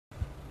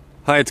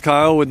Hi, it's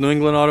Kyle with New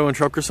England Auto and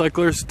Truck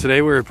Recyclers.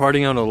 Today we're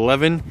parting out an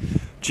 11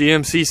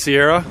 GMC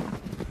Sierra.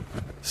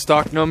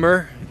 Stock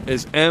number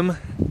is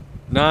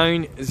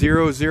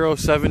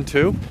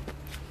M90072.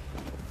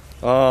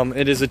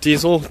 It is a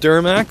diesel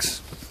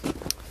Duramax.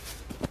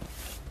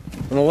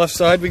 On the left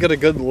side we got a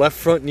good left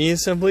front knee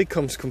assembly,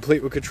 comes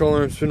complete with control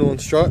arm, spindle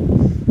and strut.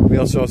 We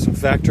also have some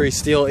factory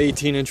steel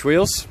 18-inch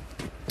wheels.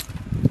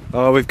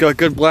 We've got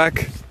good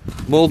black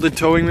molded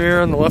towing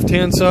mirror on the left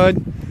hand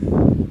side.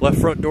 Left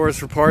front doors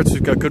for parts.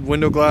 We've got good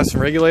window glass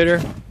and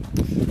regulator.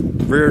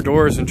 Rear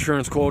door is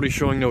insurance quality,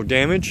 showing no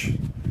damage.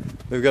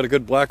 We've got a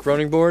good black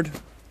running board.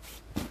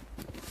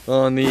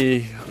 On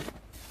the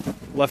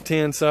left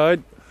hand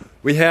side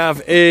we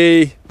have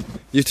a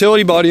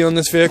utility body on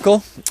this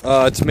vehicle.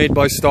 It's made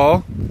by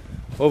Stahl.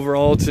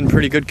 Overall it's in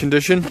pretty good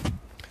condition.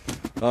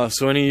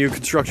 So any of you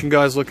construction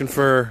guys looking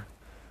for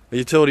a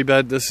utility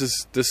bed, this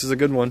is a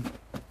good one.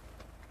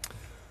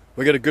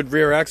 We got a good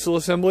rear axle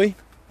assembly.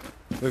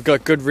 We've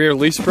got good rear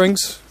leaf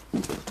springs.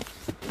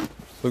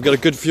 We've got a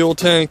good fuel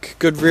tank,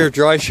 good rear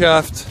dry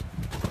shaft.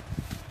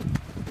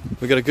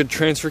 We've got a good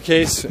transfer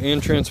case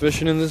and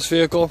transmission in this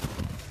vehicle.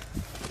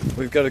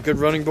 We've got a good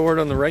running board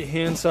on the right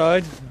hand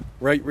side.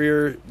 Right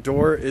rear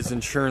door is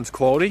insurance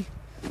quality.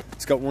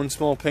 It's got one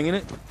small ping in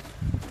it.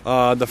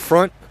 The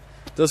front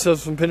does have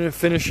some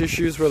finish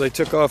issues where they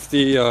took off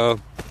the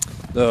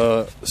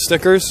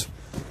stickers,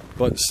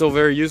 but still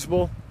very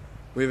usable.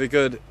 We have a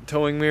good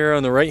towing mirror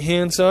on the right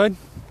hand side.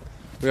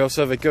 We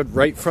also have a good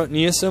right front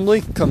knee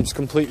assembly, comes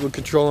complete with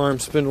control arm,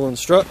 spindle and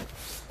strut.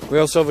 We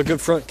also have a good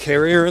front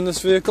carrier in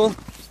this vehicle.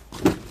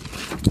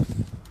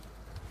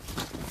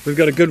 We've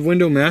got a good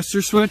window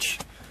master switch.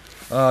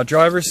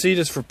 Driver's seat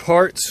is for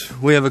parts.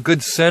 We have a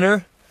good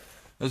center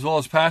as well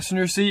as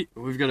passenger seat.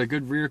 We've got a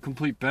good rear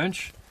complete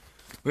bench.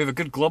 We have a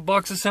good glove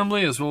box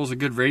assembly as well as a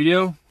good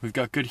radio. We've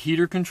got good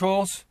heater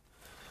controls.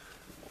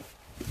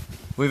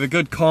 We have a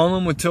good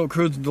column with tilt,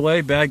 cruise, and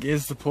delay. Bag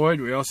is deployed.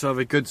 We also have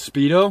a good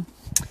speedo.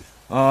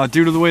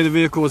 Due to the way the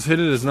vehicle was hit,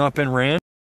 it has not been ran.